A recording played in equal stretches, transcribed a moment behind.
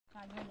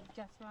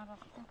جسم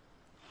رفتم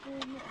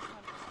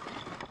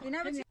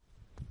اینا بچه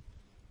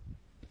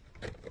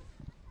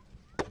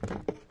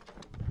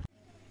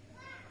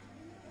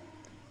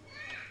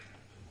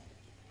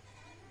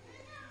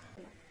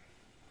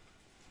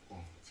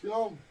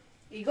سلام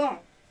ایگان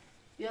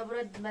بیا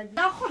برد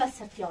داخل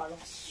سفیالو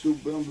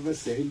سوب برام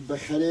بمسحيل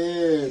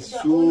بخلي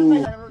سوب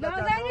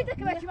لا زيني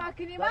تكبش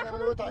ماكني ما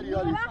خذ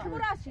ما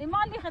براسي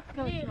ما اللي خدت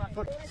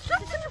كبش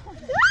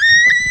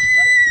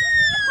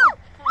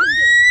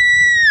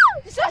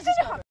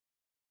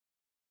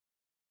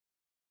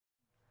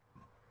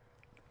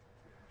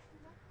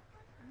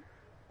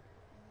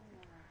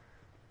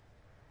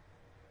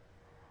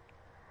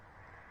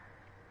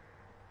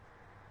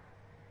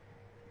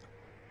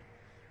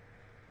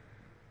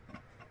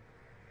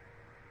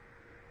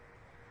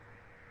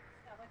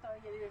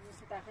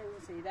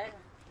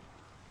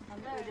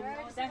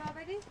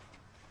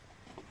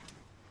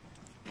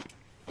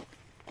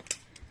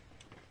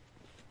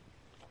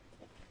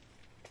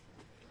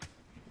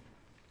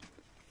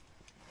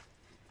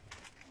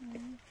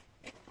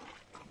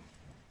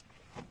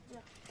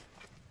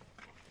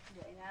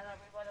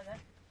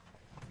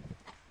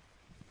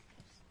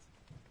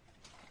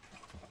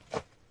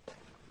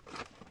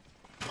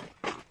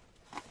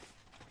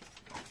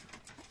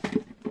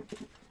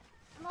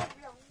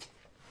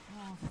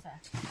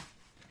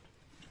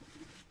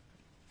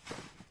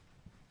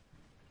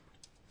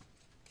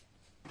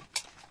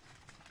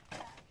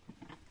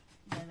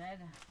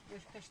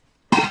Już ktoś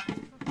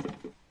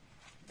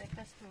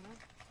tak stronę.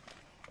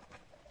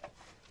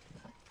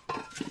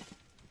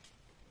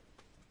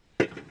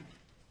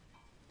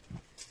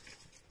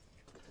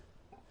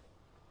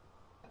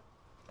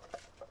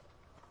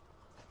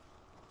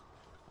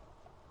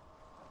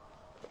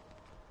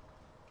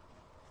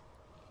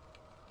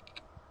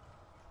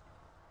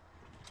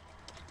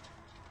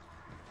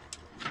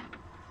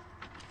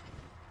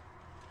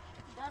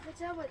 Daha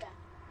kaça burada?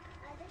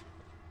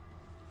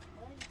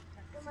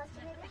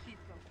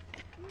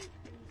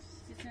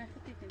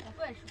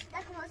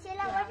 T'as commencé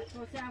là,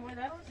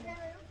 ouais.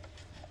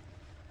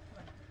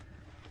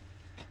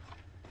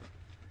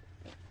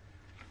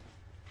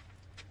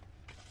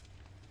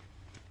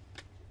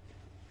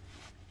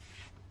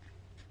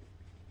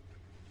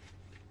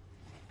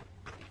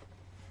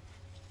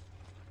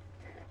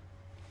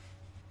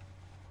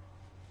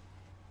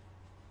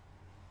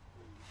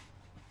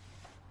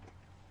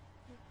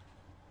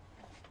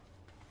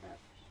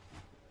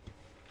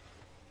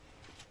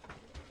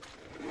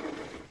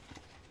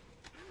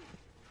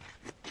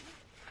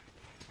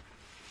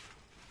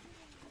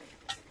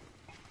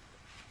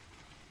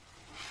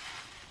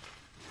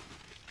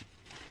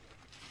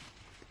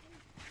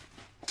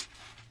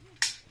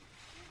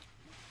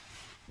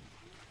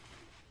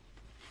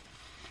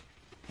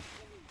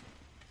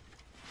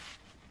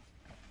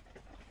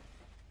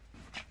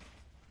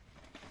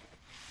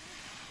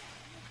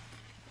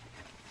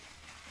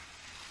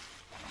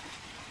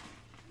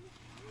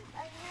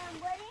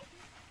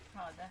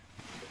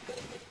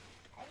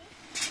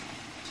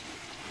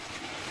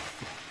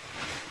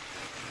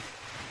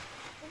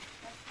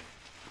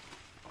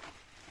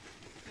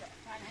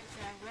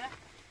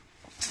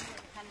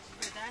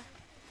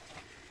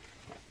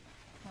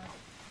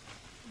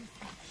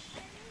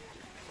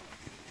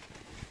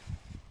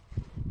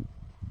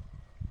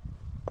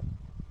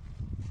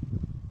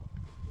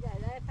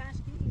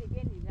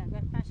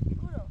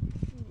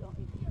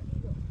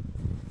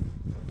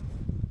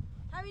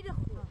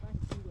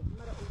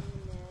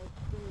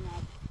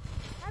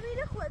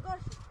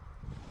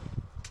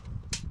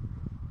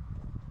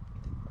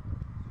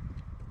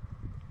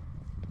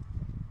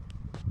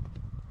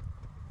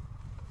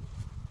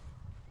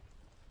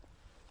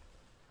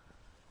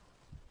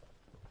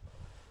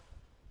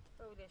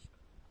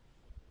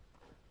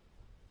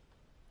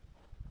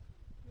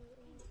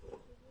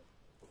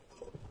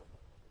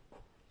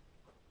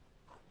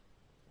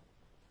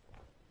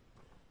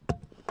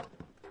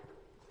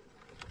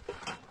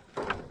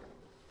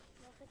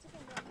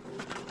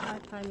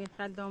 فهمی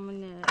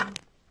خدامون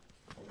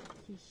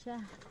کیشه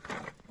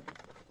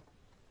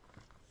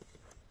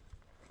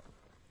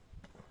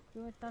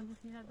جو تازه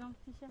خدام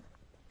کیشه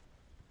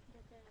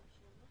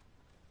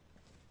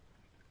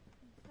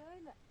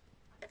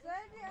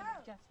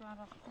جسم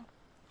رفتم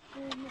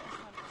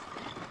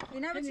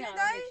اینا به چی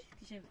دایی؟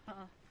 کیشه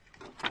ها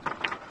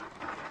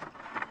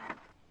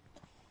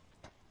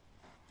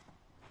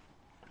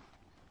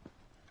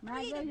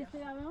ماذا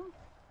يسوون؟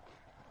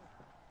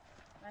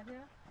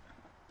 ماذا؟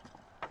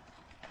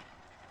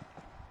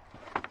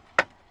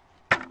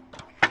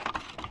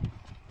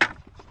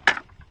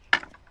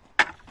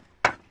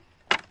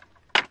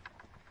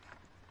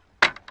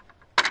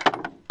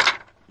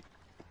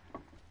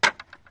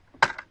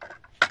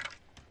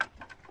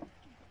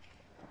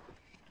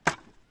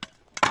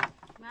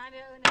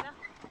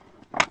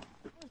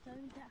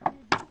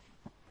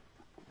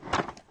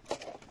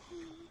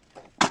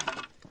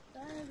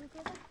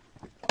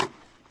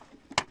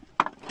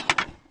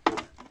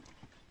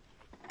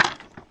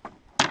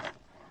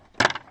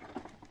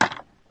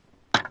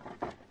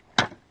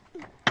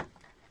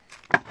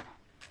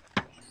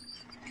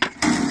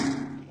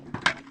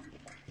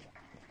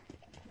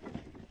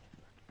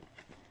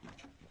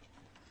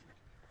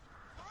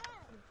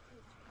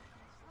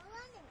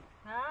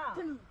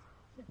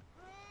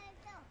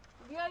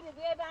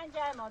 ben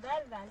gelme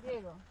derden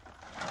Diego.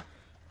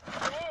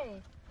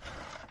 Sei.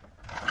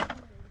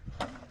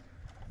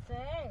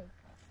 Sei.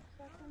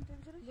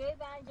 Gel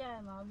ben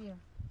gelme abi.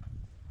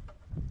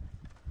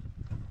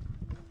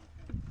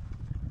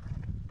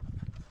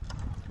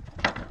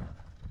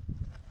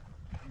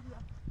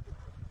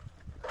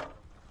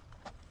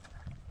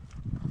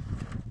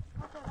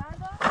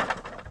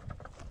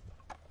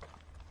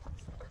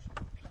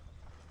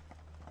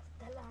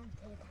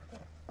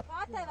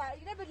 فاطمه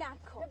اینو بلند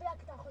کن بیا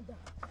که تاخده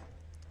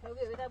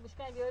بیا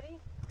بوشکن بیاری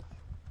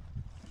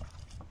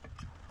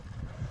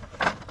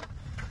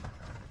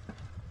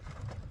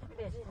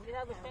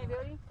بیا بوشکن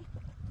بیاری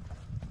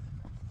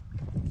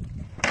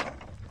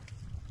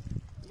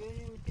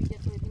بیاری میتونی که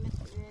تو دیمه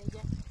سویت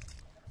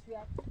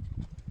بیا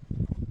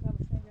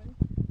بوشکن بیاری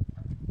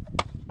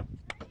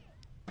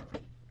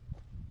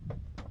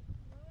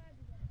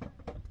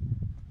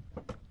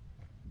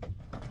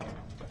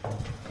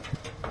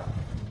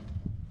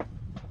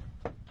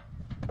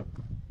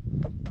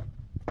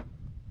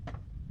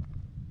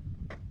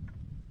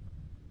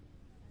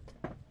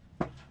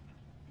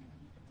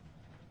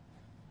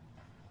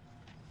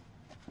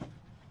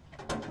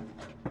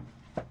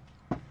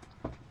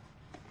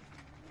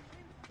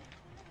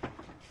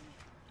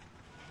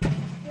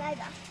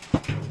Leider.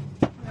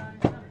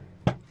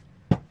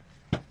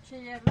 چه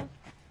یه رو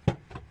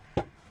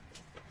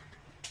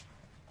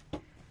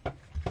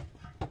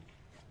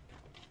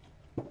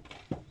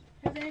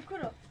بزنی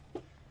کرو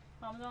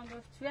همون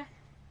گفت توی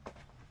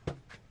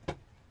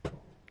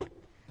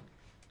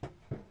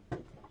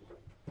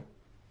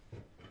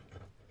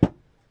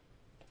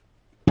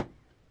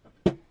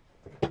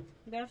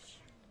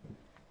داش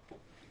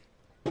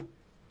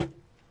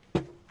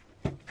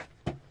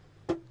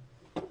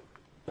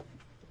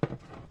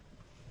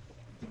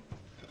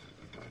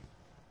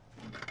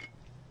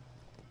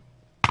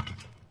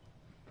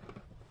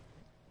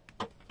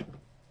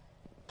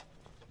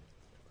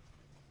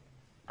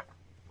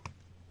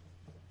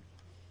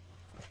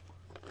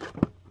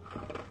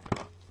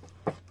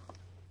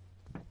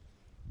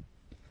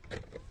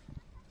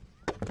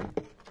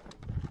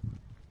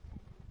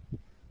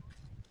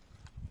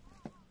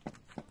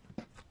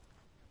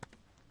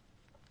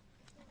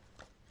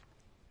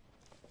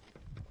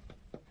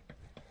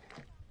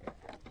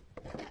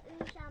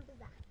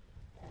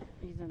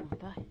He's in a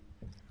bag.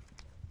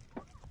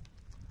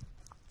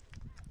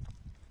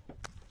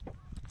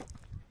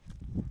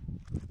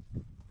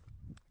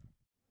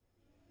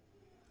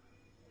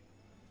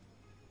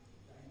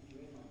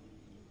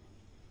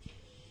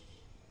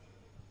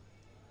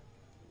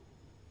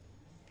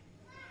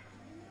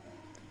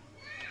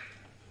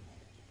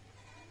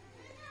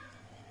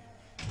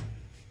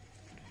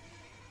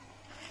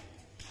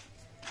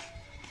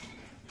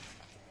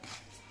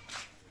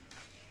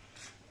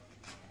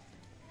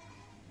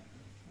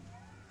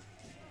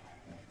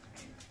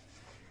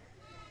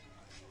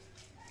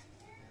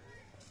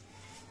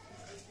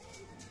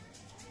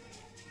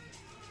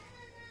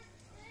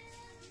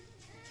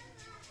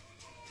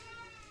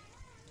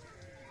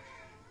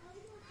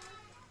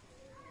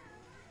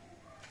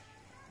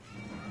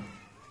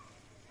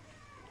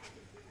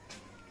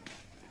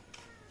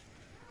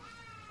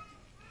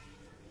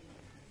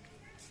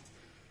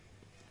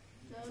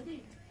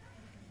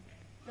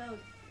 داود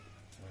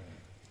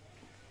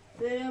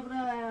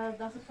برا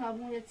داخل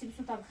خیابون یه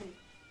چیپسون تا بخریم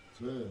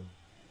چه؟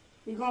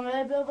 میگم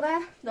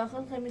برا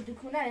داخل خیابون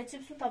دکونه یه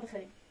چیپسون تا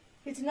بخریم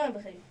هیچ نمی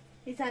بخریم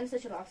هیچ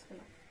تنیستش راست کنم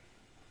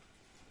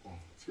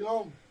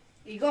چیام؟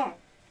 ایگان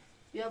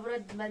بیا برا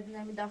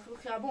مدینه داخل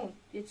خیابون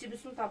یه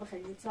چیپسون تا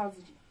بخریم یه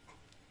سازجی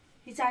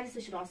هیچ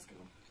تنیستش راست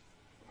کنم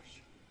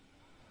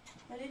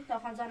ولی تا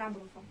خانزانم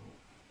بروفم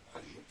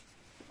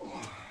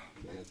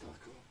نه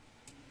تاکو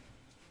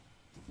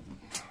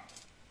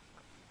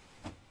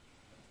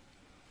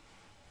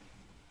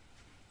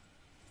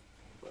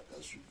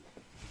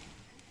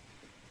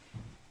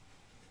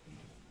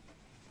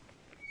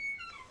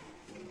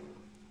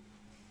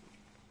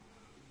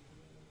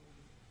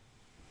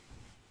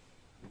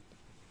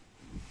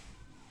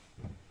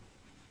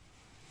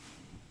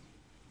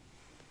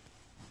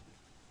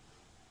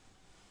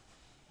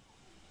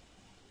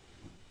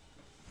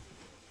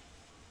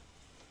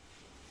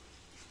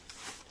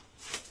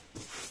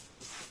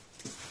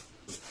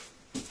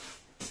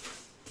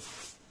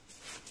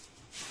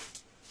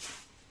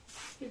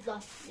He's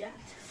off yet.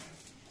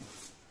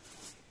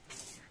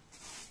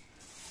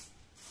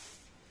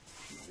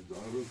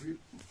 داروفی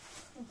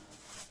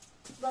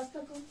باستا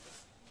کن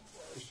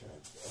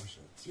آشد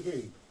چی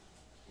خیلی؟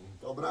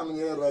 تا برم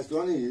یه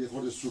رستورانی یه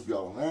خورده سوپ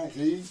بیارم نه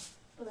خیلی؟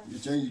 یه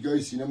چند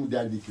دیگه سینمون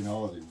دردی کنه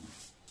آده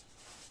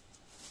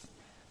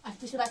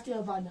افتش رفتی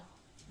بالا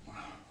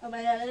اما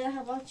یه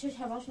هوا چش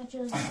هواش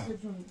نچه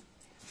زدونی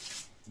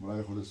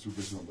برای خورده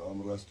سوپشون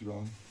دارم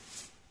رستوران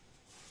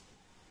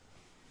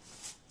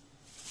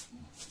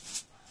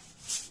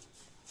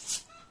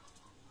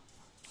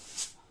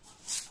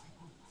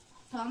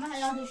تمام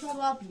حیاتشون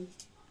رابی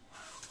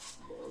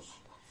باش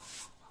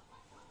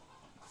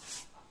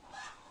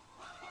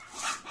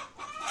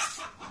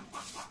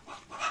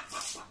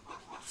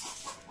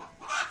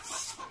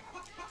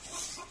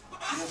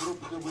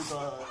تو بود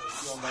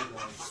یا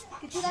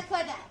مگه که تو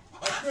نکده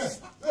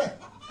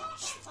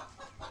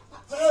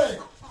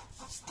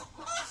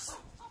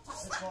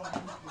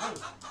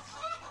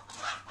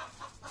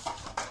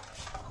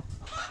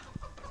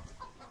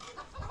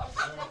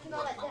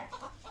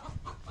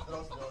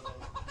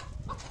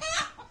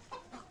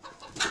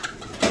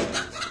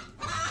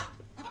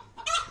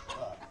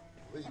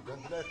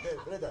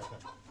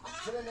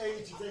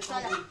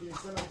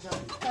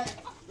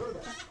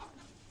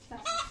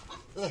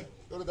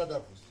Doğru da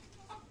yapıyoruz.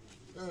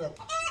 Evet.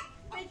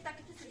 Peki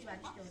takıtı sürücü ben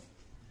istiyorum.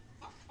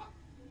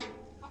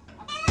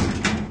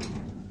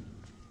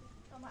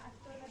 Ama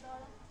aktörle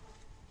doğru.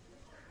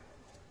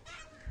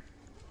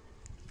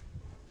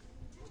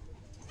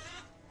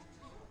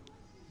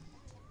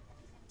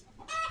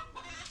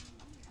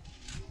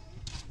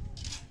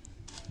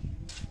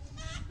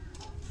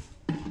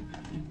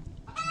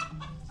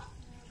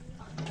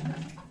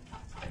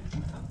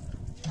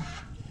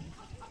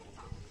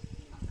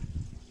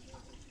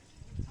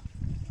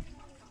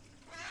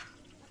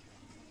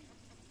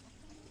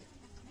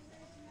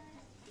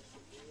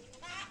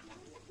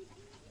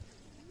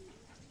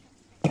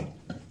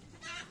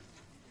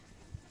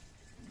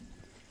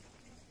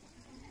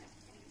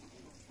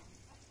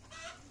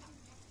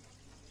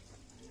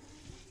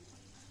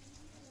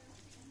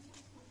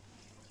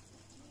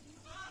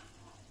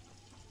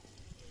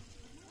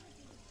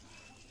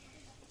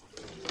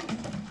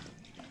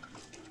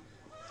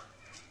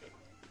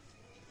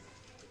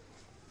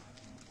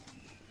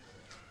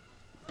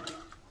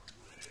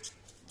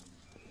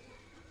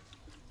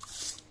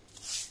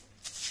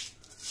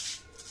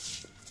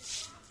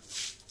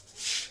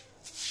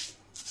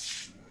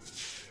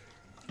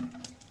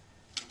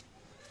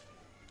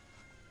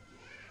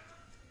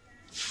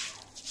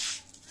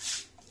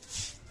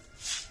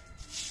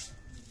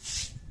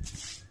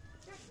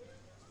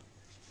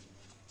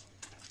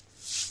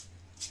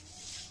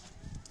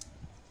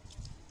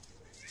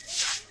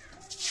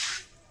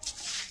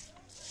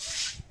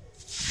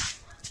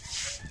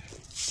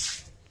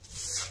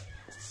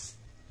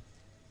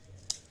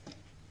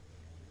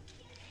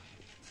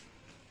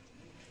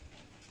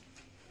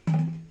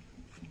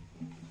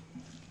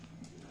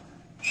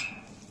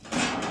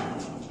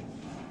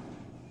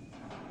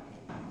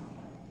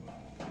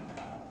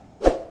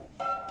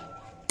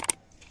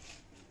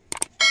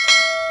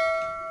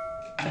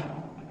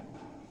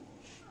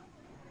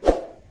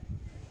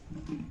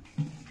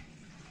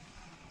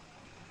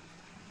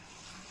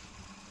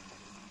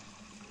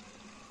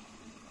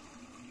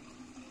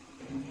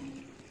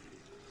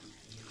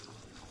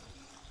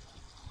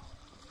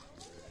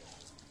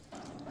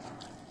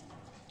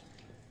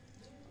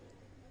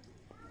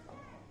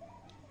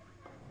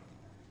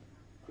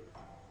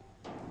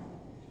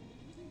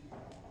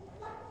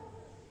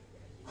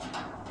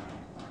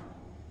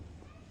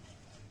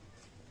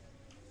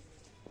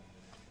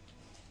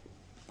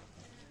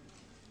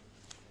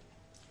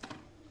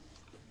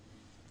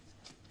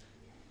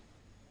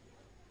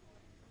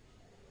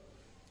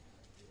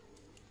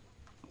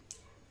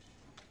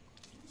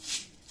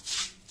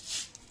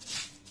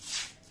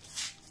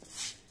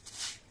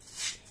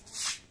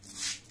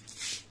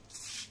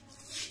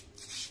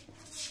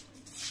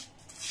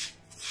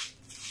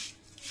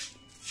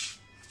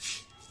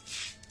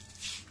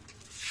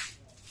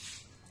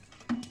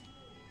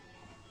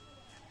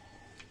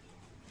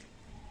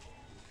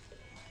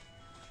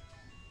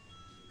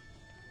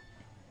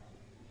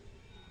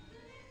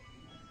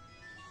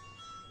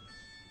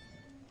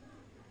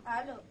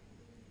 الو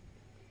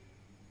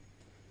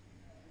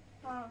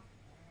ها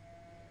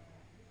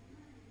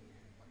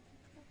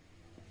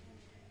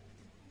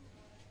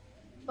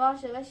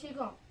باشه بشی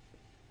کن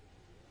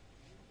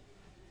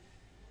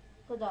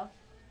خدا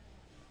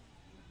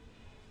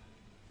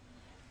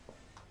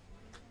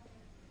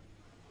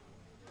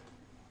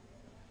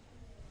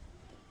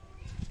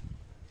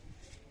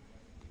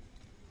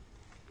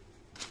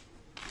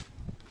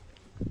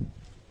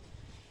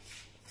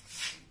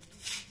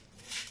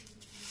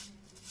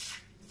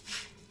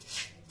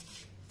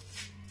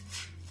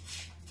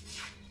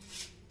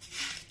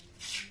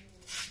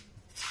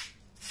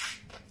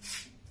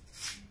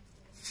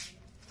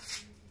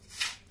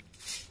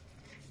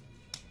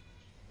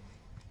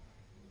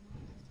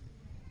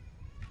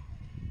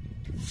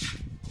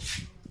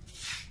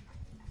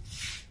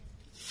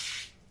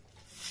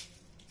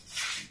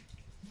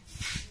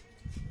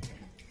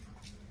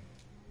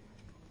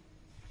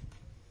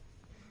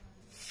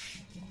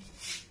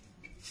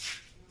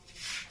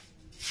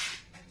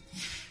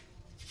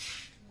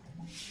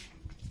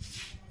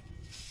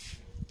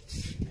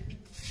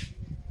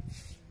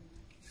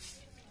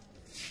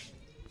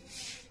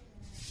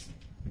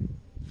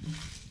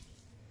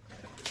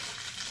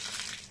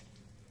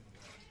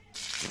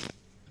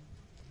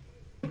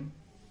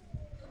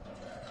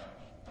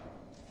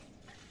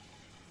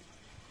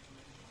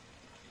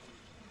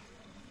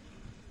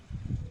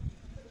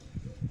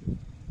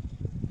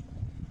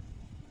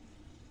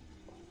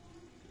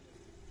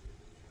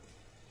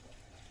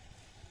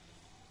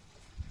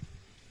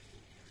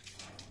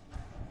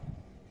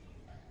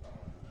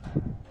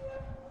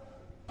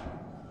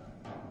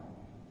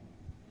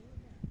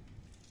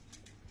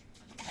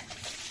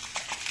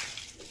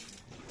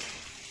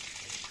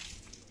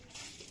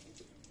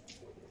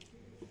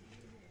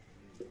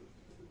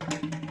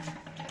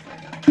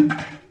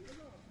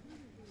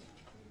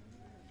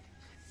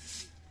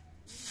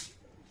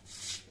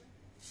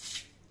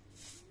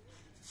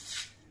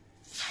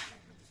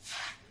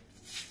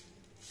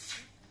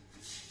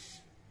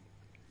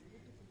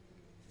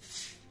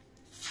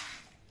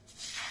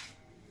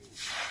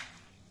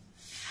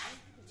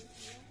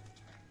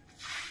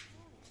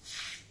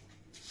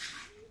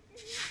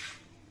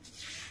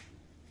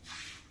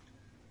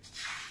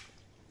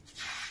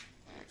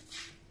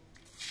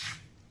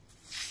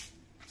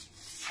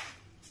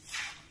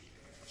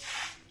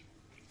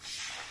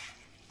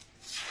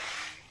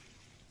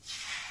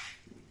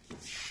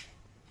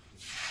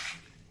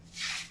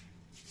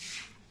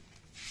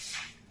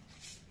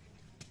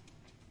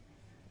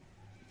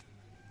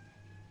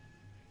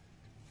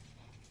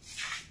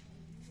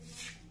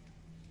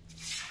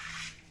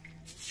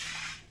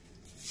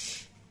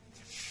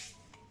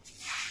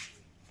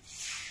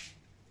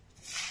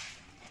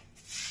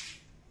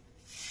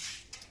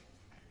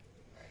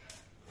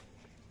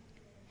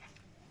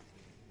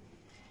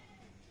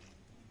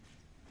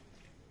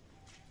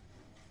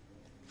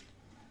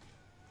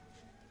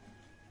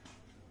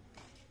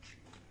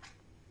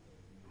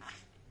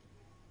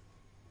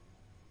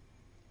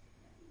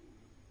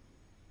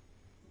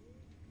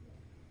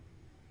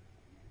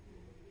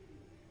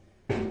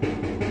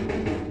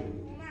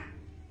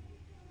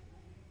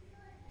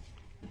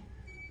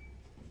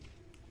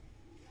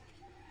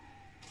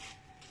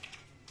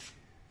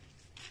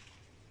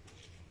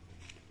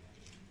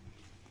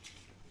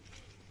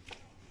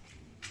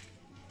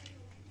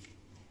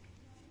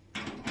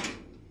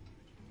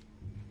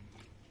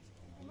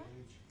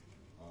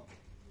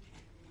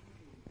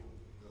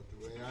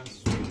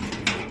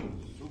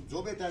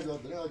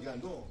تضاد داره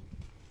گندم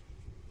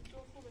جو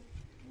خوبه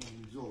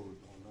جو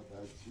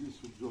بعد چی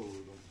سوپ جو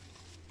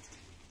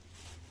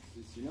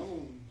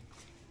سینمون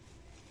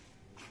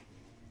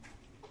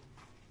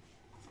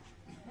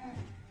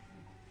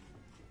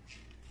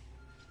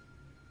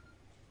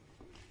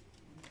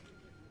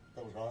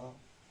طبعا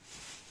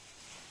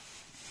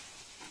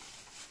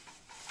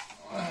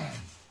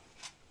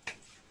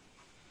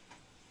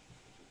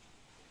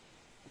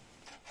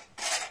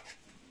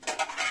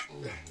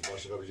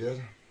باشه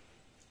قبیجر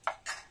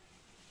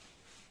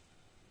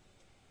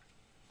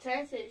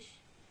تنسش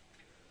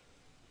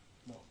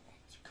نه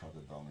کار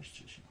دامش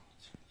چشم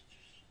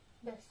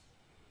بس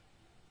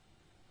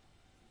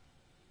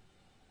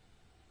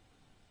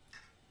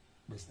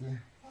بسته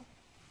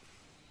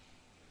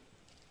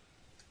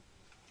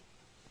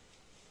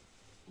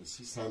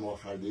سی سرما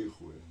خرده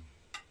خوبه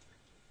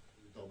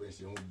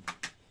دابنسی اون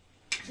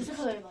چیزی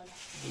خبری بالا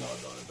بنا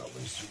داره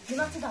دابنسی یه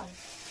وقت داره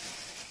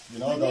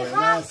بنا داره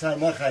نه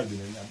سرما خرده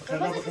نه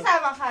بخیر چی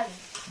سرما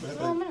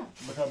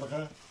خرده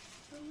بخیر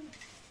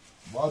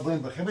باید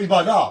بریم بخیر بیم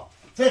بالا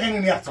چه خیلی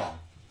نیختا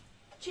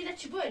چی ده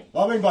چی بایی؟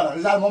 باید بریم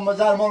بالا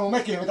زرمان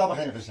اومکه بدا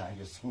بخیر خشنگ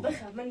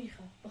بخیر من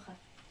نیخوام بخیر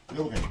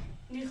یو بخیر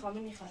نیخوام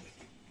من نیخوام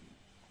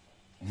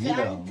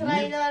نیبرم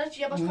ترایداره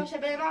چیه باش خوشه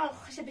بریم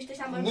خوشه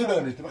بیشترشم بریم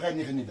نیبرم نیست بخیر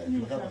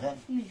نیبرم بخیر بخیر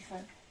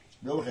نیخوام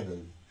بیا بخیر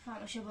داری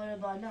خاموشه باره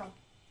بالا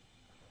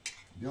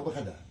بیا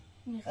بخیر داری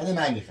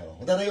انا ما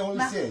نیخوام و داره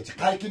اون سه چه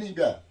کاری کنی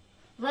بیا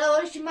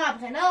رایش ما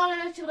بخیر نه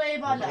ولی چی رای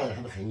بالا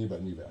بخیر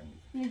نیبرم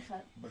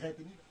نیخوام بخیر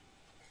نیبرم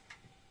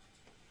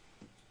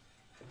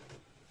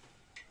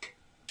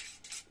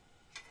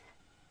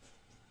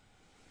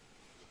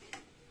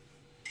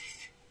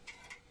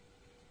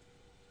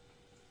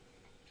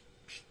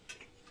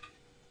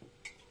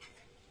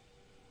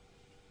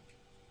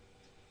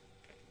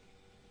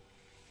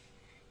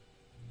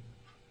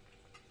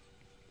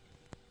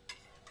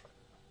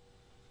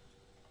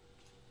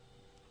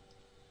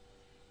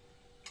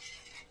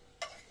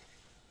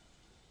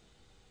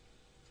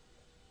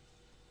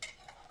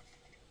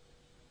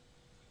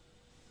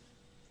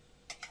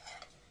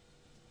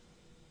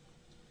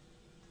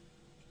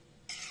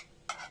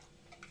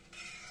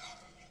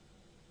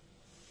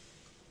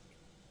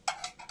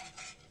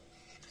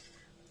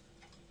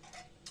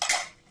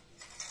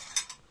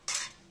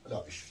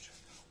لا ايش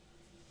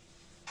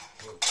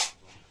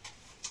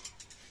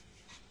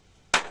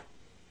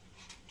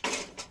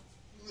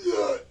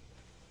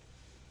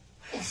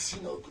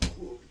سينا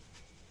خوب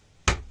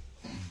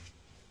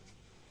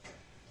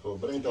خب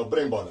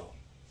برين بالا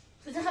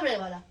چی خبری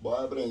بالا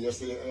با برين يا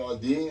سي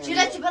عادي چی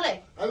لا چی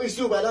بره همین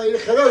سو بالا این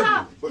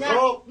خراب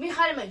بخواب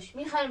میخریمش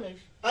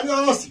انا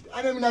راسي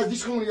انا من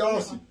نزدیکمون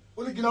راسي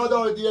اون گناه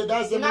داره دیگه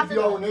دست من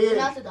بیاونه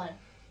نه داره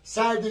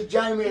سرد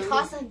جمع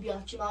میخواستن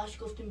بیاد چی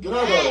باش گفتیم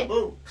گناه داره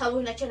بو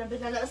قبول نکردم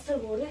بدن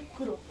استربوره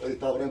کرو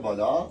تابرین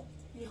بالا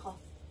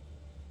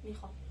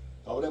میخوام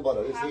تابرین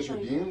بالا رسه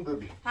شدیم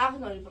ببین حق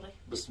ناری بره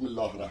بسم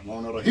الله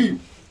الرحمن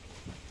الرحیم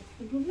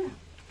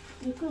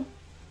میکن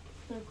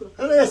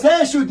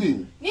رسه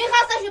شدیم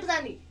میخواستش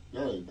بزنی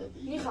یای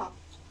دادی میخوام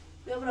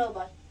بیا برو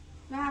باید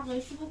نه حق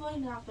داری سو ببایی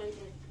نه حق داری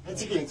بری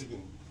هتیگین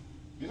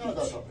گناه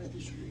داره تابرین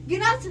شدیم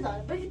گناه چی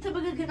داره بگی تو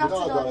بگی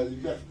گناه چی داره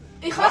داره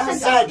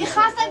میخواستن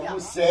بیاد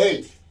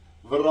سید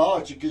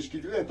ورا چی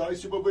کشکیدو انتهای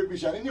سو بابای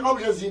بیشنی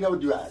نیقابش زینه و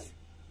دوال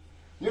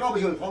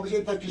نیقابش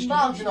تا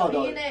کشکیدو گناه داره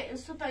اینه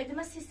سو پایده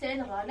من سی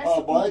سیل را نه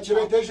آه باید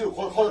چرا تش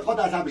خود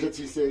اصلا بشه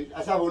سی سیل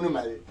اصلا اونو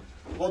مره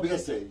خود بشه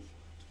سیل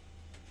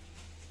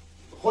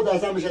خود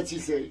اصلا بشه سی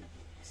سیل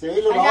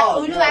سیل را اگه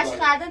اونو باش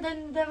خرده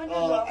دمونه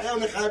آه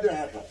اونو خرده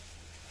نه خرده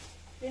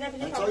بینه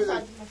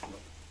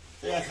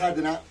یه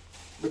خرده نه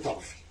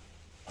بطاف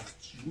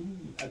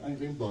الان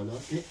این بالا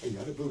که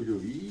ایار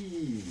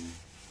بروی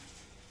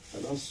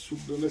الان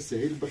سوب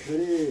مسهل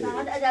بخره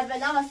فقط اگر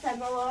بلا و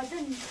سرماورده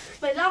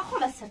بلا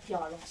خوب است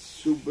سفیارو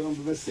سوب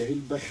مسهل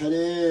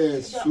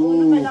بخره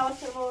اونو بلا و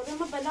سرماورده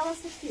ما بلا و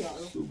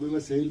سفیارو سوب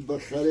مسهل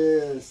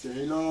بخره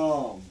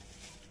سهلام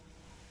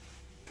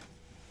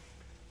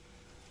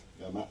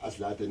یا من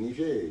اصلحت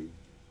نیخه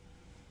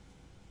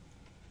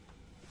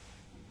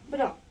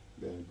برا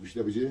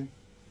گوشته بجه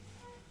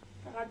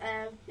فقط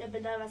یا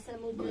بلا و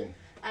سرماورده بله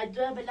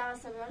ادو بلا و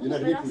سرماورده یه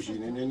نخ نیپوشی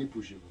نه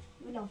نیپوشی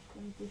بلا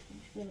کنی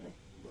پوشیش بره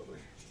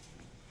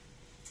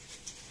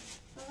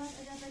فقط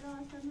اگر بلا و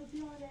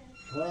سرماورده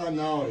ها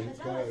نه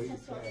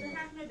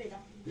حق نبیدم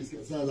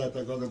Dice sa da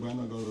ta cosa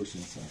buona con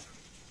Russia.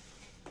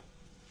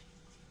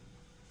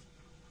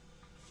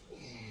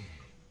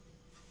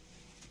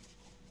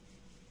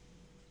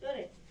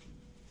 داره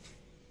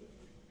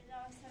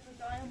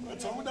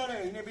Facciamo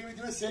dare, ne bevi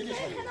due segni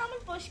خیلی. نام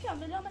باشکم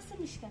بلا مثل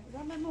میشکن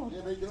زن مور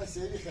Ne bevi due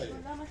segni خیلی.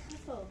 بلا مثل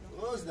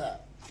صبح Rozda.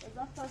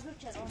 بلا تازه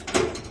چرا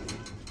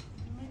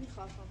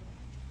نمیخوام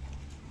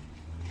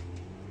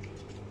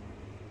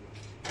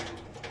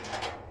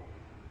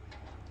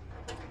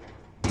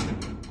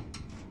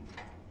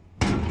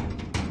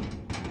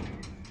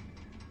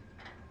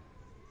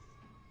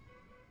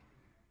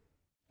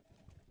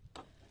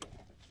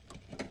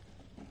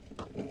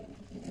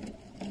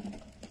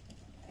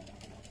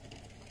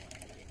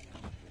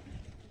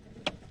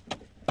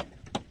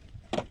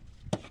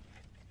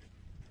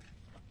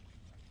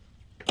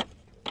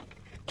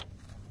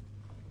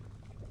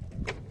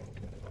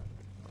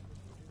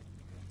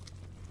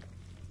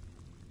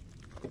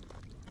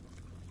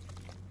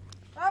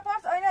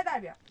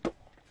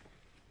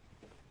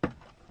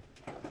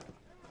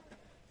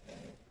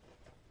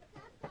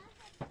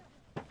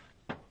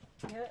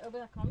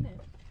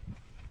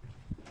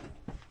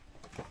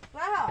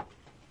Raha.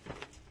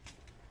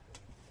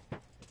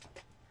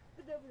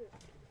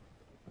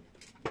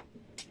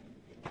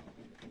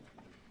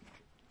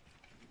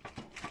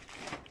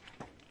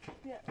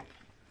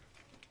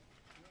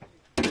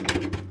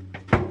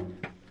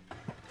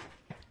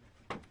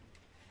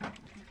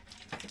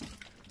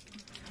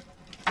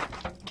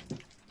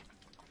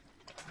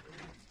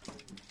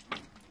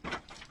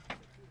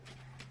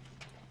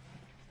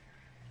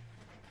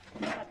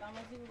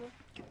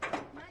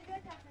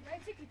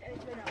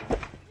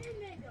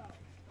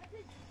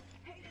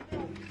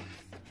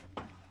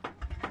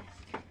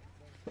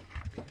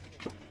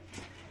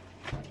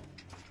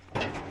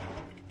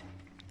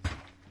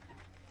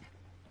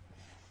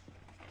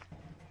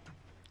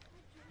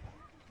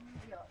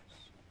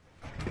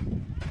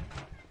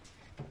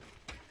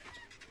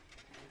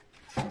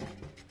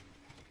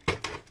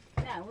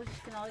 نه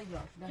کناری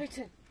بیار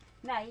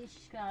نه این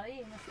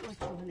کناری مثل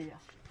چوب نیار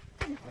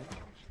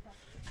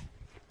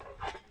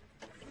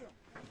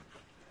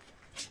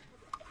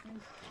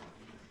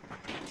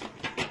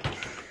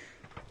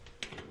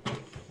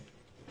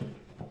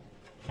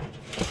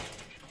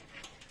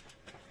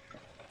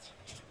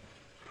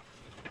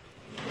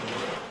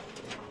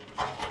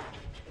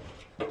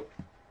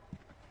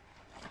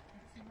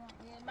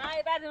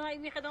بعد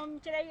ما میخدم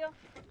میچره یا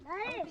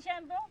نه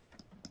میشم با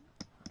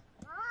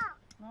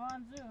ما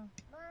انزو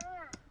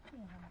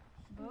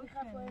ما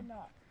میخوام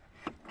نه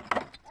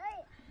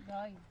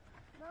دای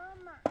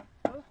ماما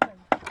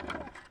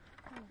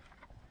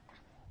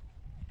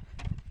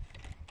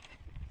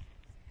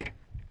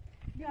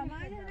بیا ما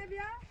اینو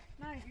بیا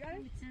نه بیا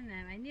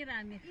میتونه من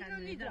نیرم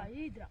میخوام یدرا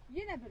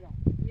یه نبرا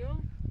یو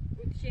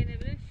چه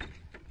نبرش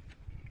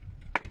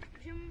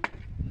شم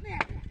نه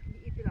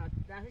ایدرات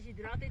داشت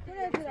ایدرات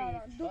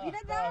تو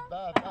گیره دارم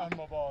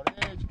به مبارک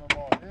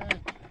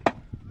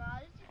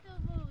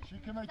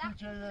شکم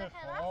کیچه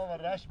خدا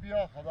و رش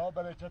بیا خدا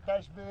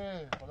برکتش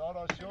به خدا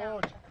را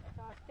شکر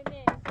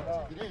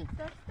گرین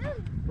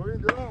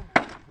ببین درام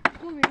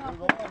خوبی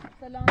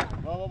سلام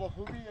بابا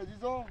خوبی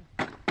عزیزم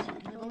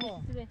چیکلی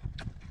بابا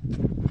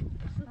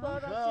سوپر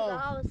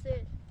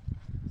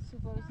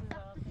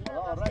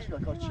رش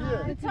بیا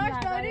چیه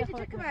تاش داری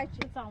چه کمکی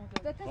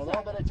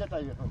خدا برکت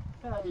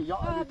ای یا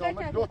علی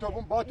دامن دو تا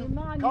بون با تو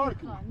کار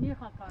کن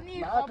نیخوام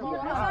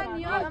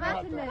نیاز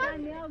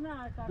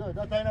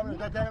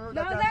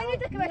لازم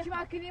نیست که بچه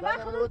ماکنی ما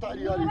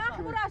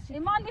خلاص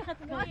ایمان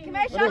لیخت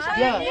ماکنی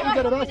شاشه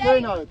بس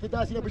هنا في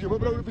داسي بجي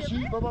برو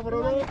بشي بابا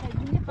برو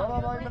بابا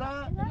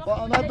برا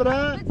بابا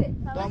برا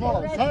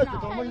تمام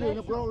ساكت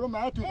امي برو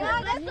معاتو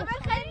لازم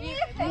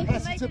خليه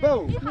بس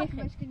تبو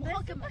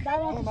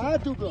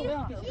معاتو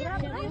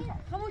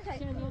خموتي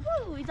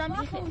اذا ما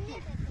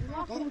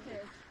خموتي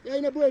يا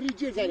انا ابوي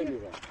ريجي زي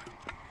ما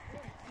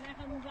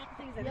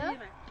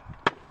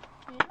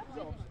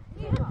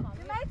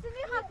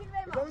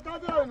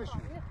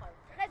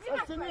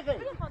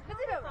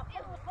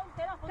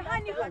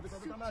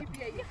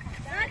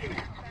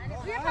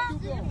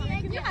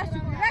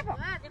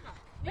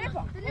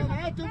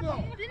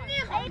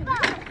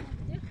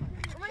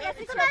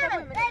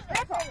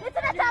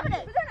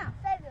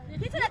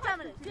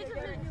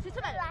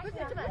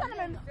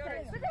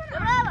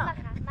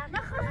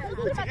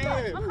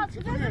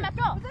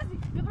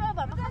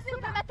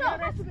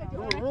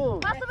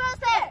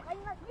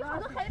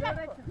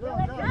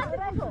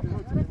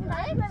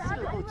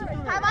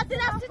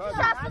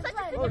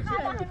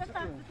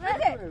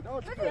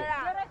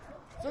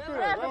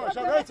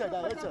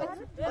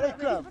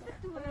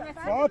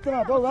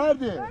فاطمة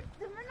بوردي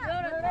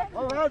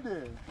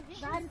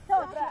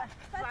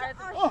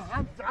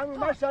عم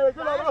ما شاء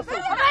يقول راسه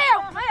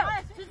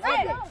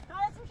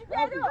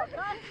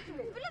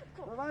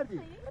بوردي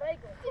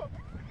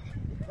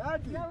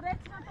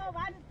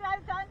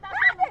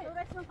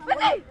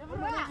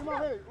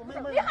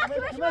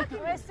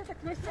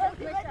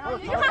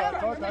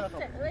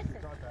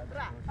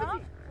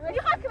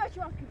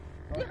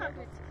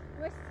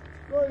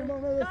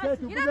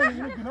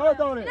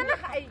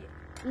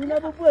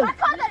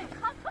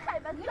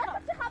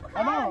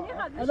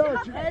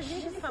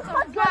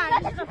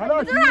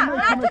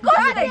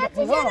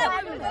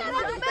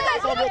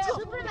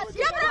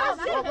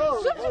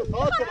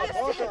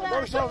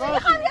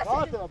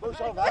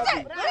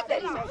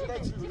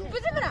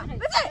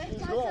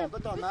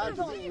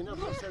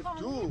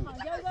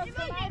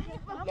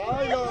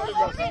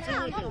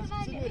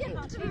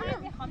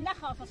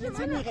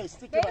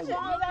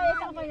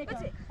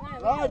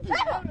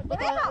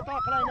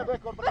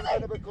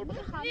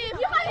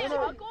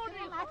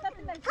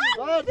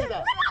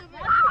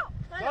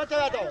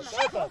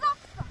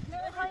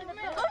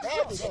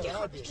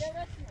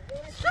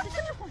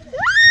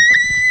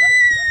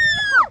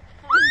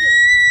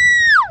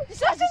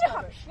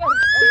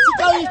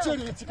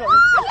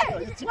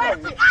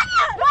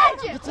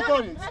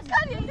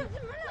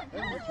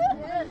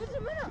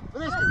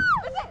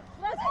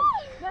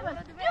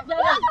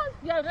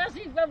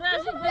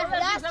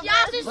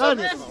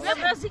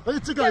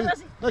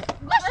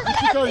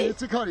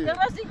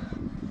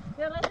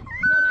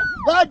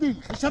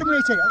بعدی شرم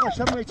چه آقا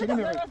شرم چه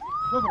نمیره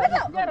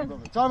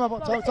تمام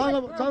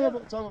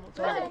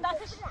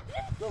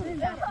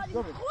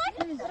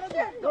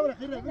دوباره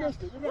خیره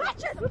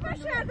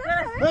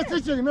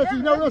مسی چی مسی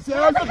نه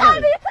سیال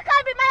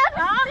تکابی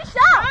من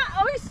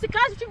اوی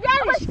استکاز چی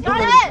بیاری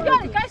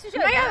کاش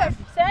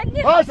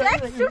سنی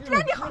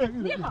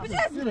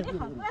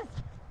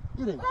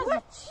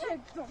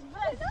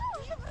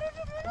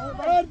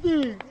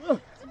بعدی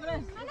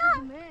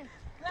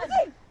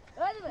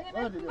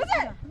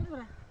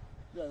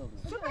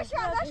شو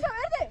شهردار شو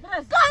برده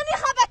قانی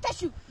خبرت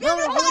شو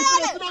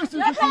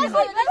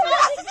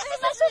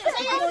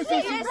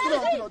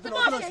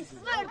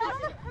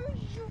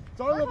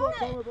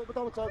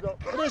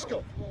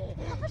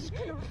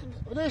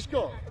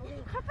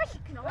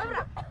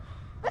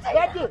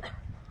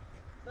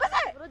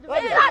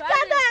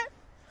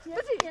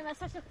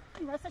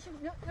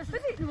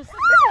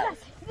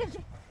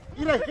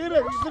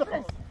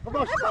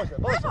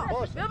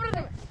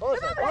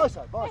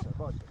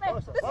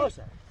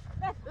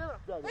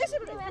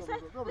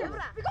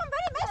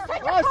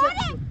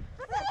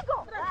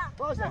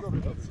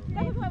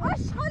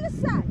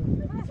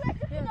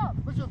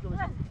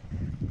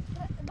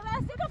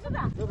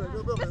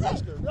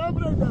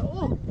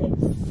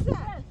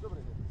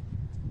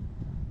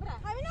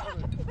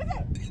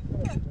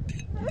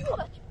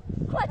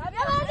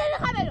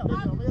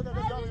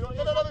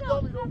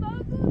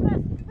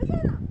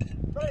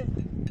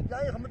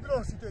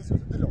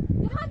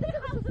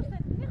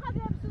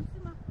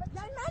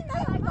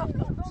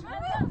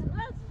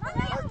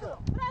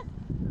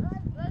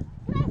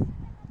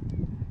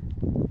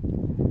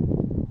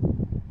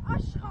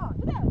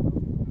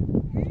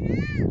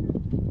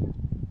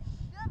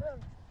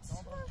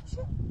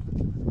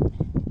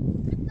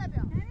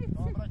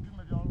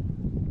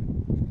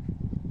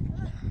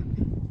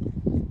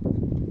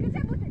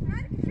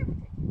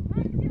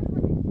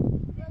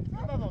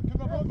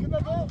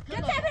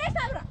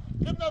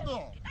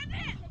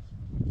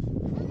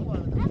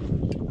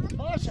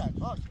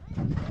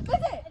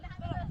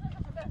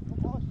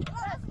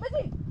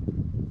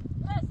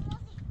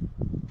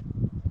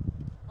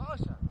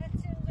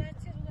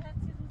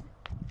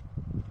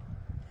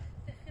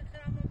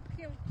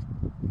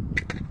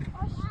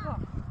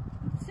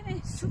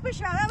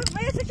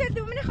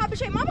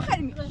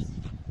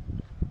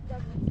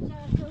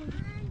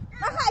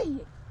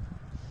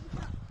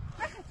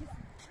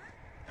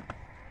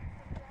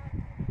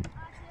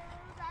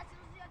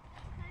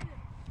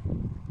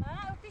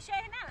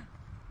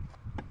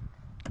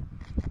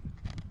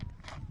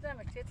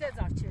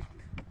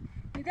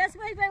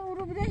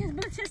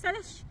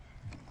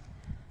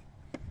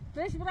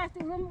ليش برحت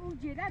اليوم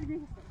وجيلات دي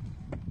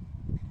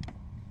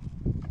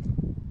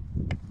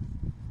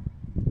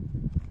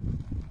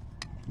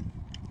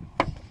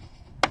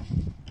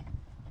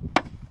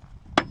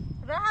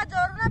راح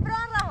دورنا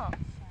بران راها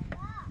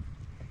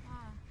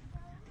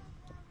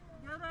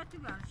يوراتي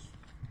باش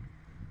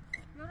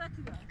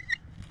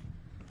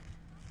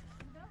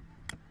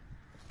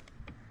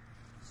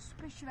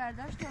سپش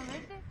برداشت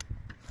آورده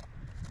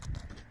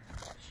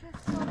چه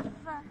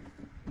صفه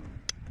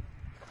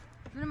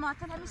دونه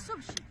ماتن همین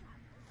صبح شید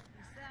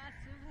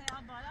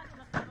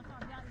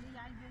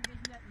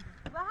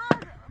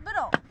بهار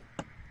برو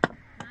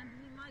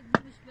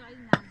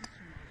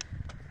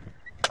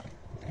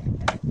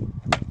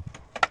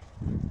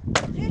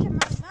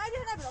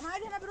ما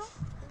هذه برو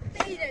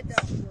ديره ده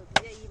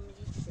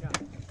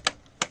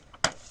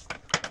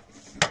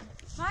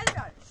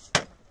هذه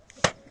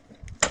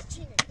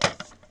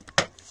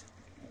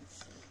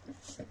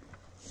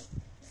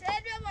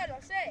سير يا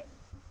مالو سير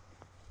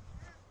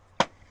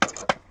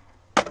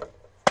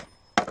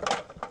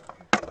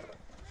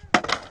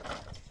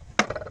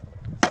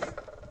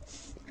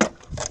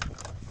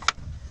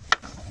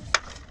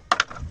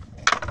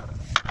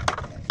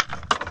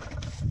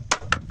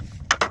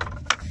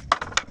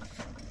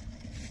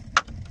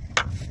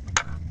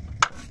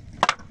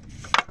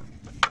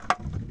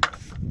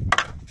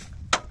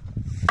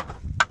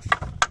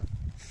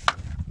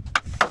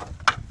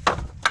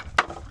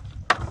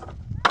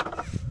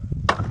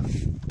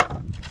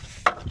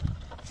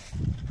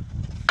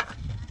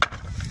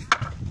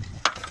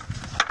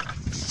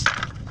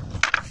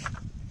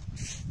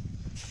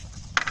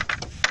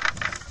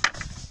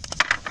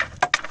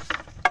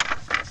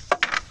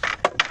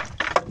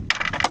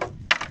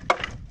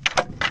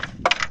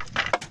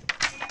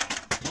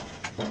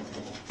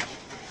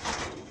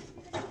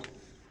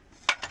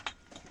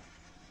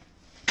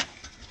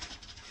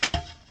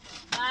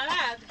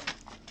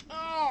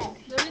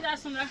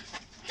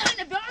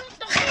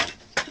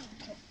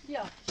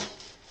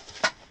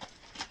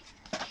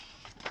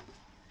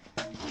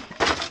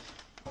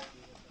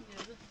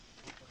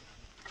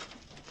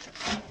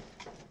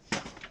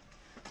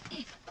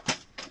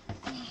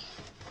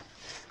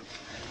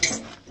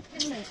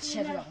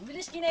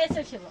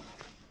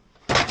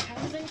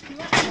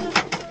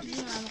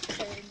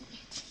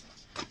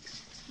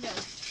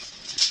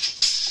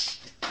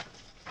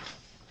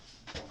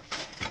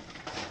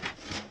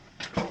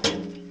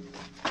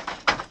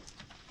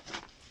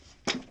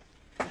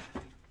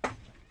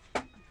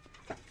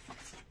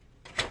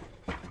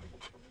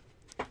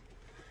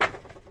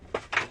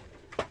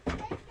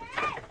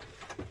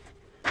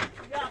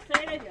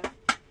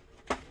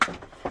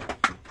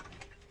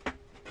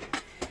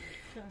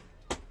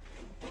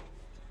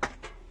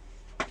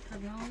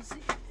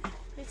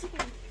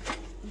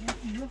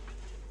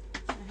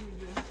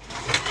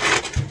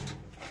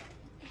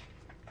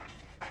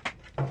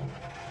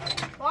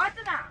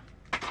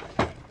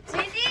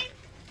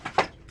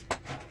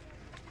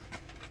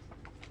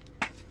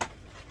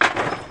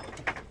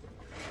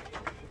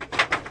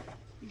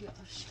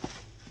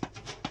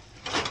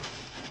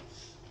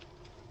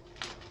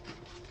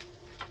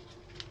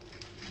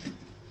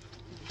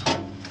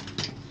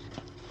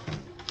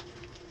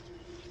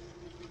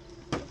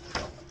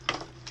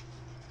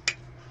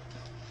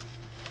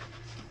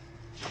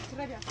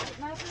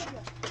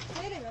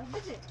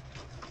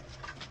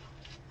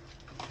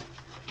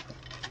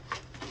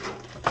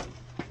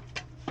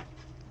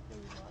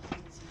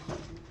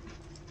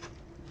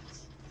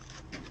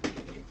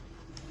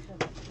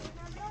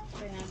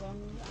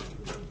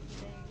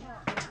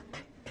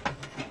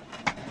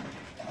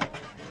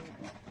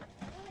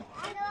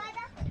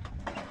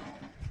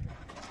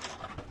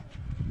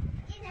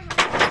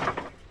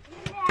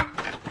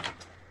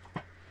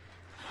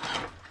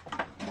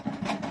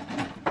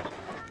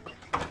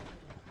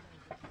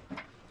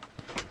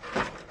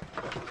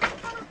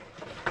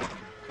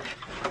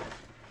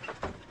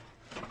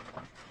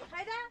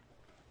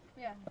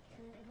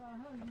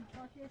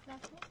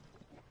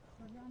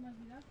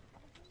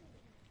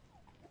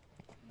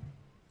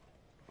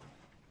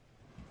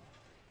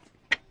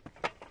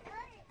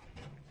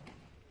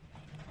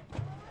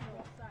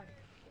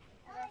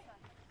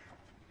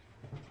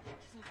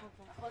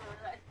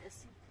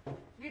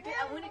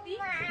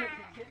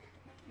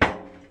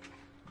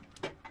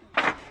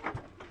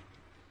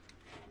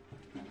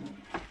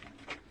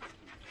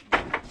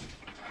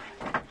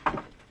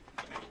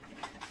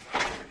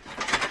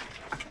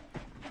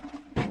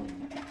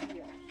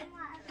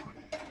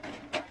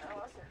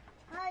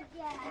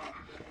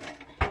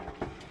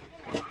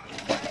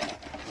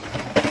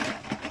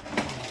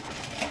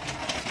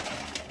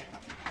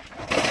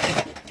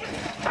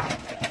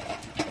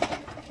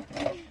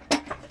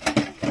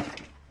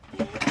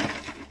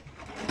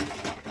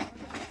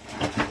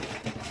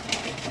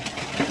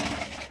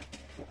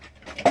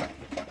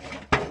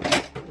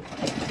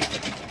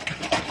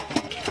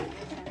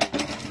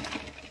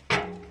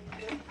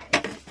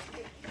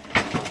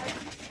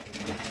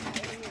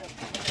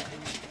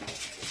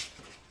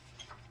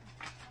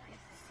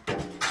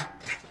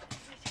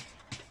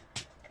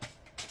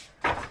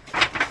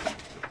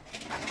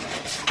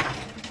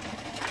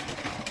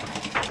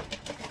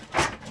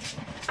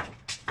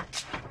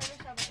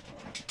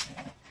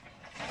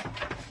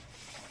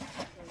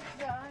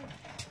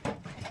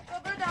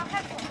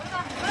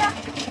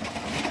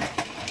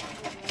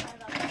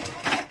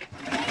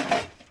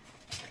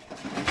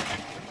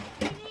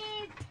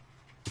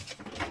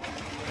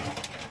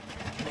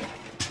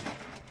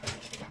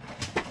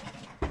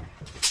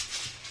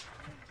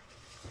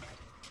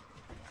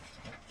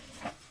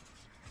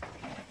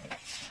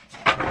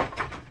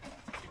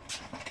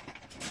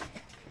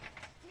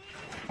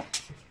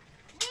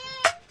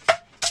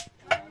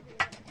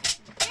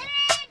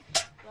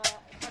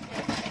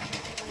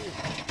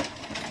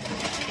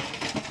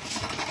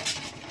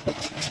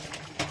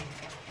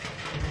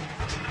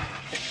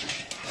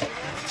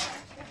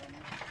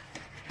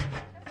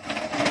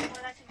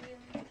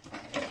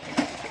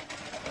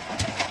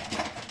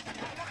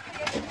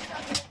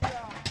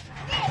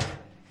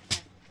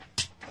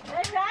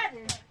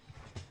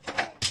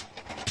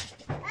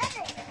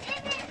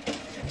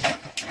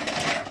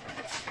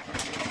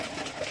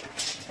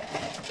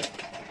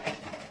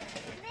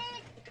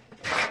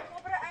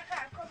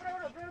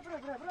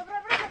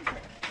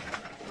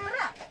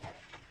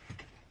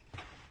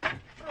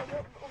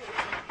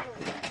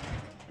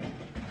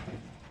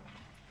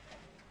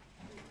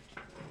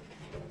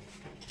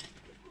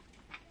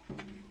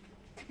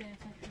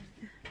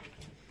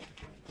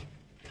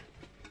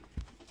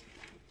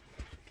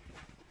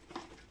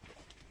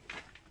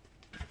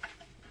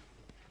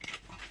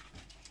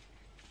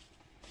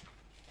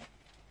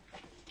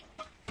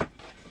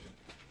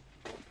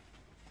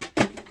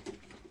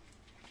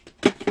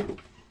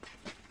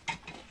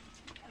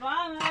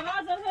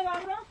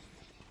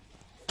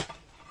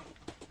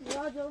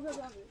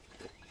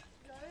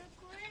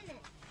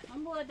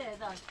هم بوده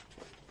دای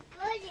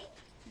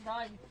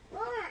دای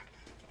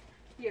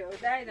یو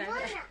دای دای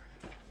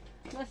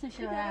بس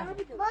نشوره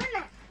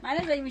من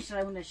نزایی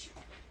میشرونش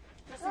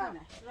بس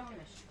نه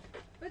رونش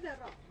بده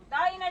را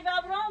دای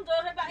نگابرون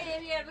دوره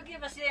بقیه بگی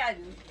بس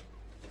یادی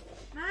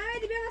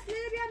محمدی بیا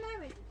وسیله بیا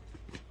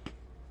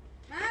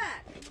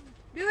محمد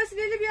بیا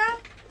وسیله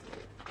بیا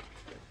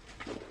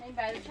این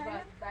بعد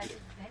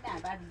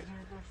نه بعد دیگه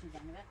دور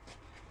شدن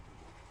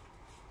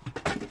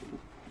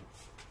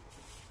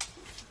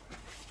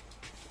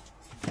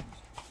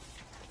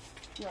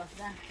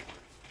یازده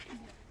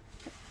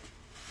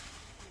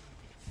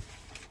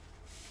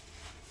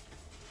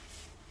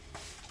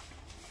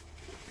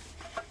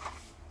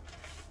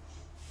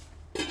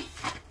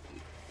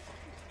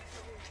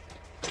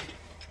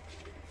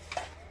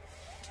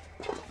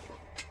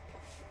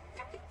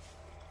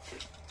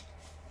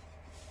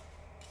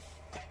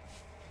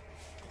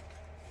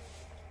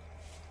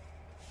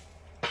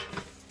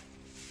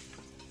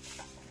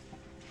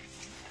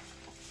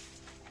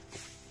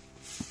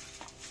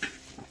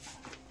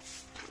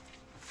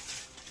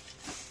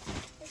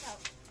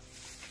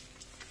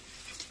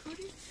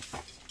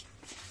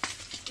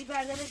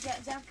برداره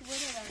جمع که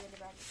بوده برداره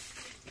برده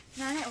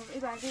نه ای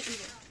برده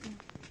ایره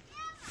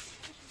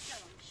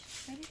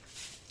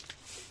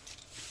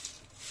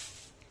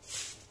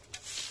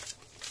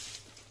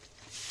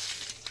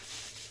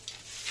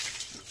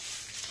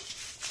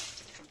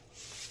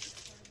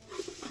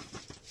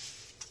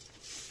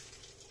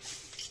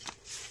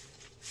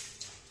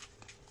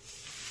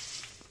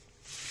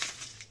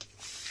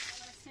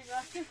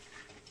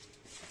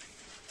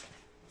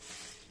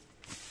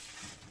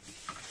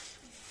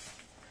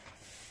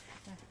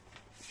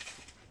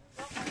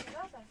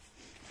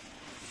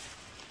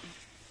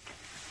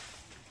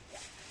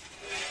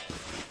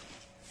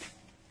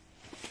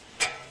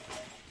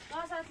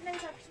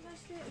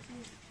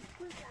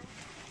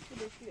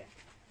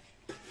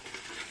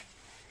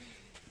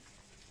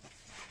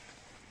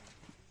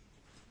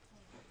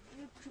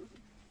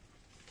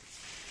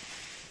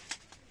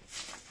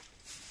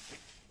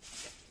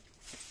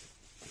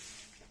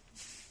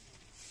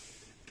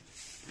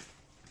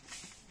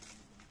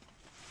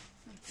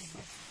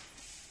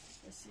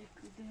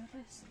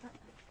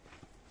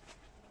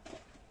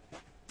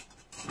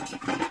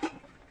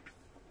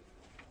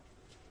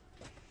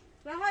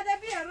رها ده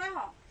بیا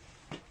رها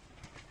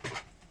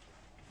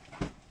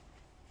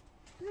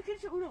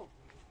ذكرش اونو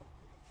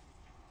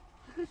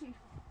ذكرش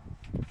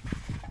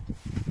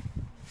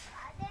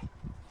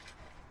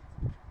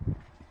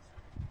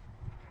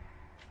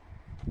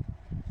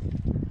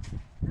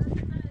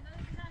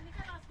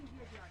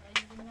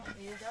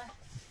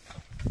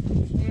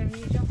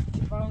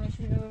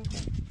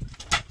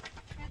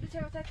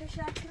چرا تا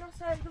شکل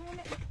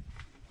سردمونه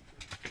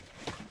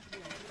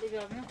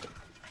بیا بیا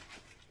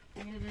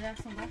اینو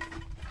بدرسون با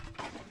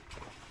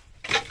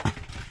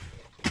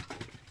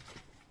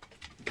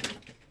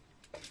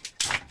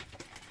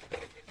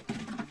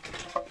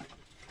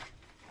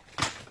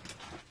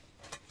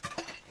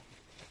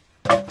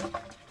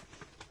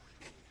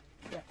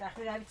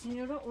تخریب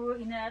چینی رو او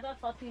اینه داد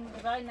فاطیم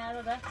برای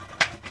نرو ده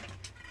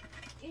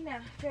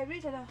اینه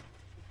فبریت دا مثلا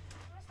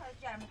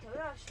گرم تو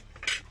راش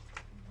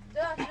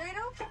دا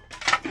اینو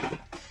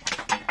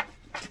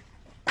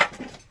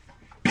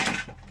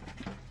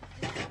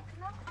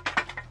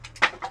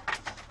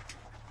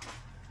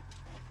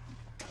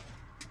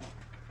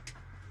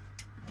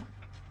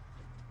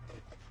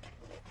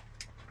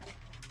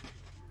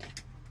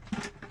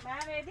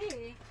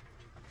مردی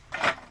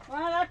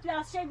وانا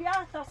پلاستیک بیا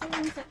تا سو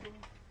نیست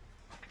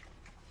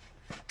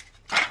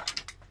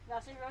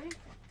پلاستیک بیاری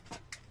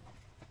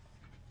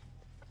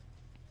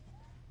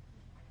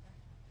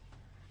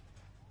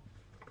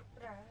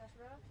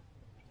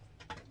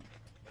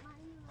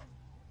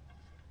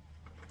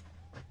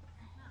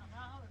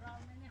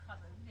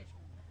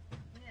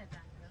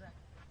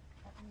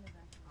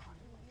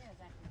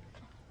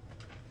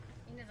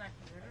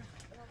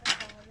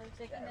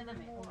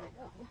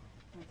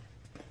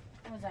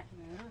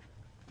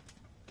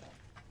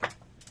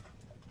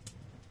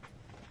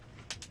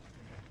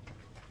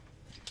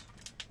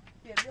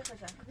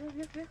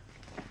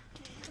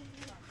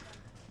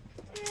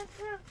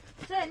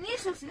بیا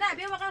نیست نه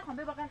بیا بغل کن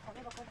بیا بغل کن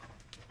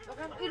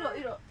ایرو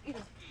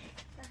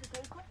دست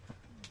کاری کن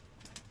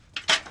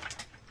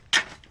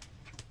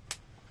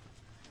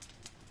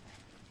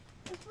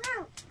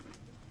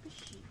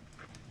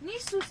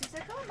نیست سوسی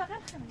سکم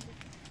بغل کنم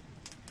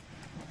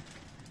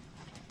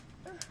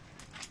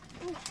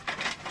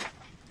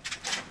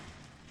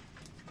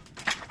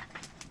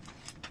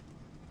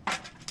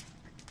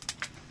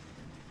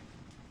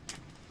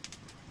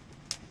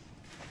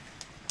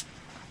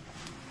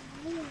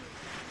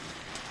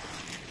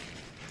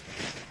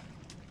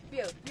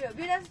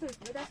بیا دست تو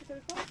کن دست تو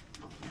کن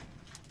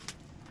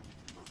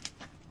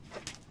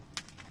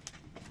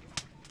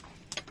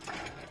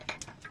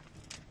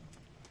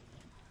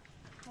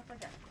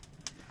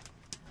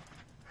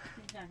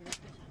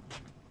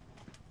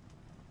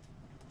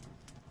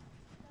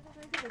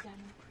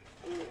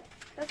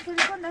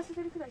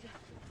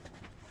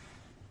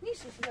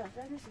نیست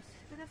نیست